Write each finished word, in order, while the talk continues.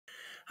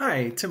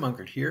Hi, Tim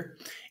Unkert here.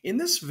 In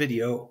this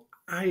video,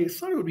 I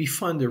thought it would be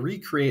fun to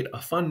recreate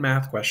a fun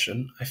math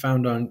question I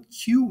found on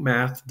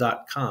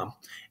qmath.com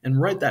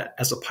and write that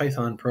as a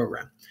Python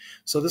program.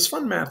 So this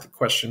fun math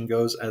question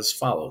goes as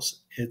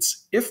follows.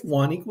 It's if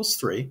 1 equals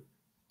 3,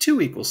 2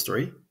 equals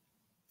 3,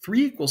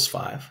 3 equals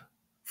 5,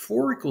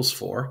 4 equals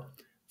 4,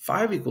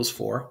 5 equals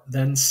 4,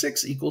 then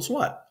 6 equals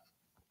what?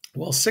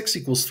 Well, 6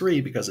 equals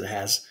 3 because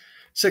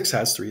 6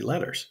 has 3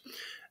 letters.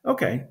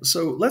 Okay,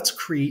 so let's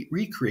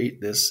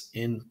recreate this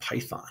in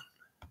Python.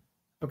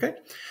 Okay,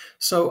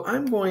 so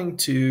I'm going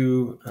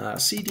to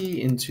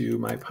cd into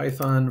my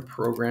Python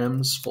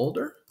programs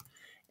folder,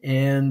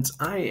 and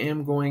I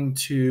am going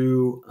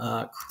to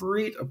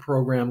create a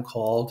program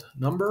called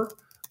number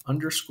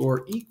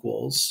underscore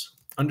equals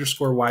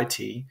underscore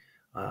yt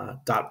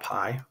dot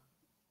py.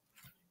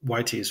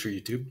 YT is for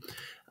YouTube.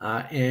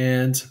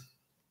 And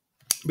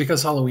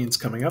because Halloween's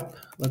coming up,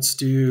 let's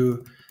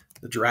do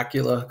the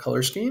Dracula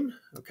color scheme,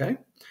 okay?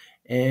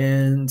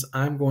 And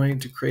I'm going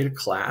to create a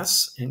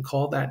class and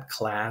call that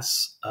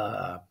class,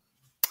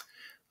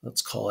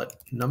 let's call it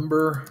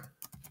number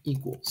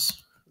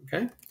equals,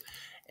 okay?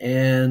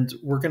 And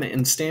we're going to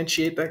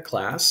instantiate that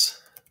class.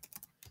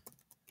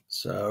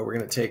 So we're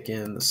going to take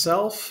in the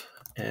self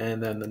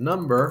and then the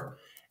number,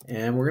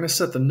 and we're going to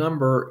set the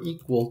number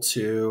equal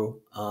to,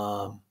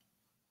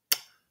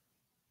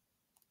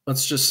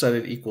 let's just set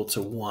it equal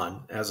to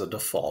 1 as a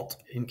default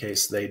in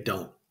case they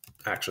don't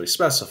actually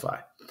specify.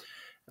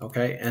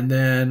 Okay, and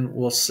then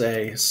we'll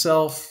say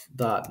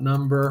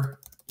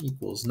self.number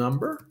equals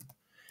number,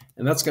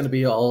 and that's going to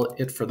be all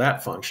it for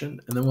that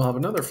function. And then we'll have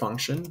another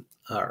function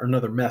or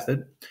another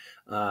method,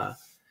 and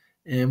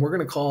we're going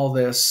to call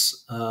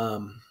this,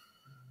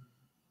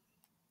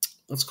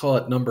 let's call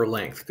it number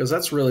length, because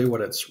that's really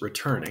what it's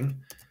returning.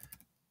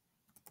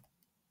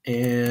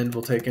 And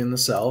we'll take in the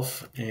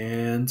self,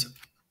 and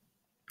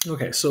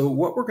okay, so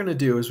what we're going to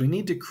do is we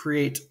need to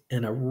create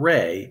an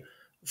array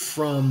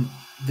from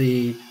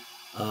the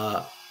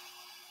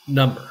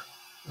number,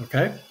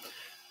 okay?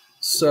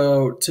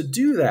 So to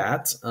do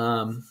that,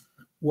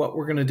 what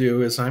we're going to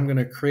do is I'm going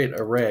to create an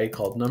array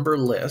called number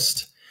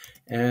list,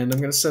 and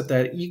I'm going to set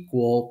that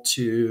equal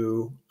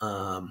to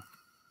an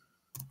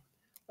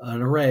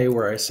array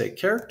where I say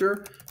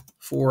character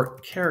for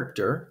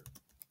character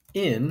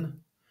in,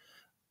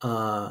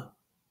 then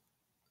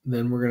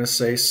we're going to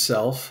say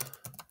self.number.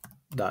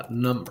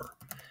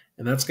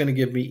 And that's going to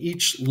give me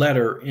each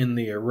letter in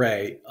the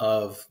array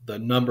of the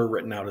number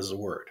written out as a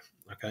word,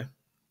 okay?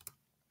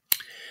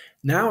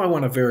 Now I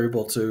want a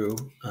variable to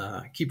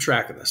keep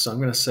track of this. So I'm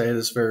going to say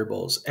this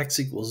variable is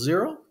x equals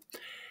 0.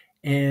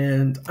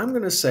 And I'm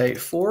going to say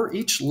for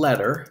each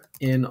letter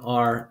in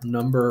our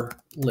number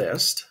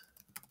list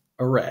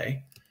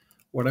array,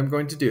 what I'm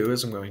going to do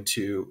is I'm going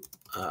to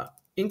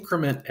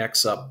increment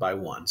x up by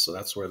 1. So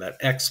that's where that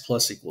x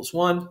plus equals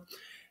 1.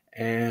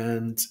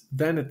 And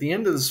then at the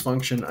end of this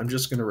function, I'm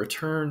just going to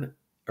return,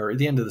 or at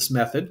the end of this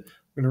method,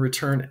 I'm going to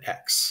return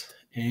x.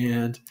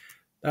 And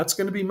that's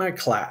going to be my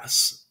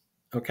class.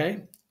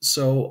 Okay,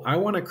 so I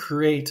want to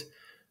create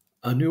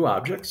a new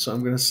object. So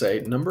I'm going to say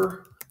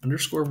number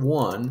underscore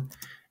 1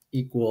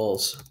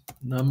 equals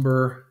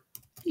number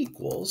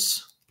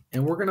equals,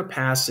 and we're going to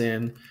pass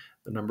in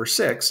the number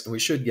 6, and we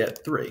should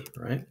get 3,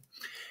 right?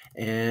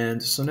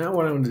 And so now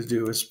what I'm going to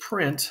do is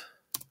print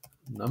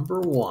number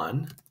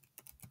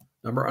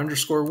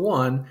underscore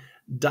 1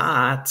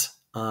 dot,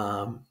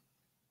 then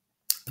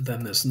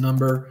this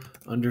number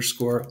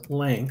underscore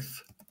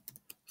length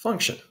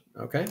function,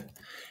 okay?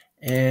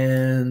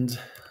 And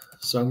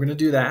so I'm going to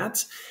do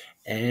that.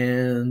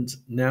 And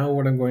now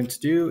what I'm going to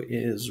do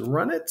is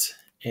run it.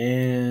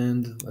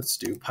 And let's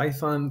do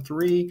Python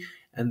 3,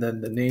 and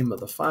then the name of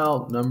the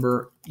file,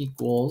 number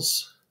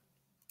equals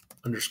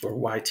underscore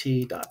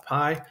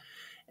yt.py.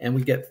 And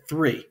we get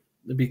 3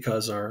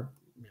 because our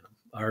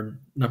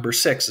number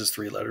 6 is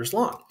 3 letters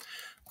long.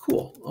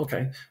 Cool.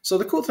 Okay. So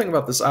the cool thing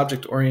about this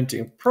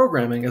object-oriented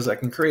programming is I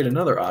can create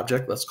another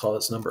object. Let's call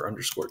this number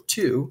underscore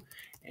 2.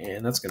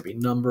 And that's going to be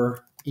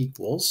number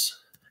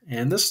equals.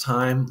 And this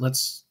time,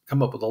 let's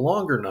come up with a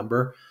longer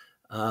number,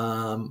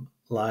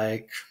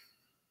 like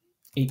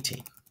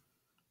 18.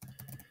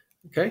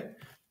 Okay.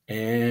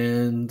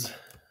 And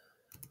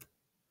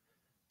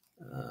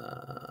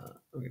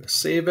we're going to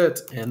save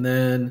it. And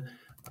then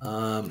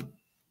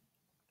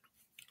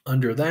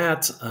under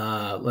that,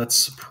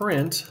 let's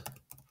print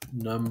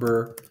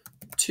number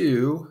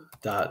 2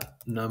 dot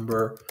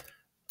number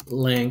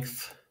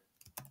length.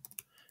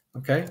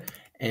 Okay,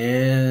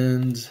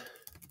 and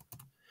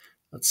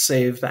let's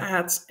save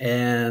that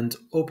and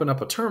open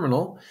up a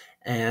terminal,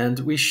 and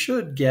we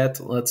should get,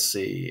 let's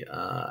see,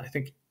 I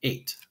think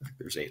 8. I think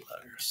there's 8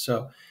 letters.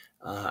 So,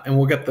 and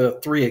we'll get the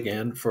 3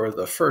 again for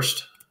the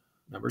first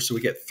number. So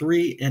we get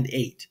 3 and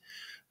 8.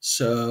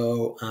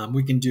 So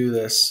we can do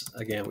this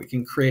again. We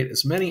can create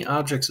as many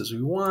objects as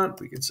we want.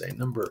 We could say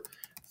number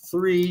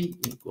 3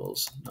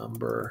 equals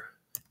number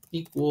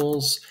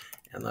equals,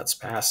 and let's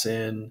pass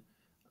in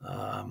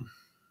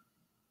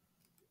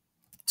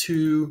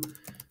 2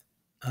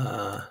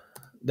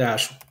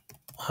 dash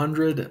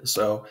 100.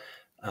 So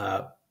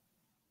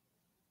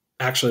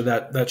actually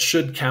that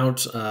should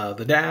count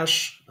the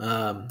dash.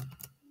 And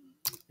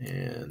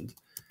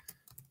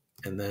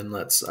then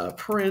let's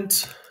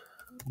print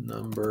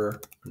number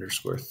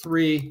underscore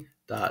 3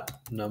 dot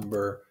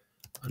number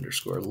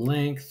underscore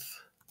length.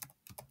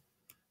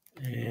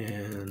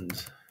 And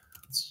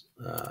let's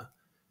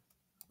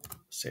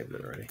saved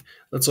it already.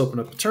 Let's open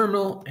up the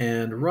terminal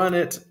and run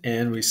it.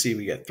 And we see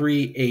we get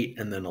 3, 8,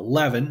 and then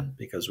 11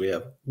 because we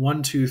have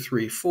 1, 2,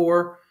 3,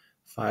 4,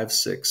 5,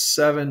 6,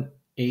 7,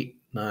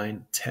 8,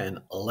 9, 10,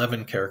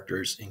 11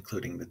 characters,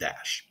 including the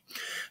dash.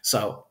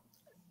 So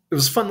it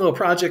was a fun little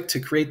project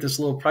to create this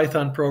little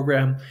Python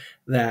program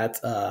that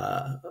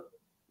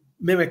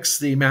mimics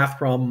the math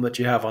problem that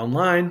you have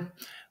online.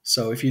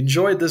 So if you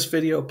enjoyed this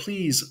video,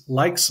 please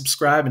like,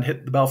 subscribe, and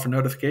hit the bell for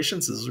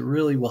notifications. This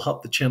really will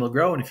help the channel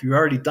grow. And if you've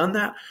already done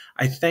that,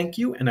 I thank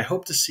you, and I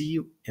hope to see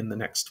you in the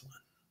next one.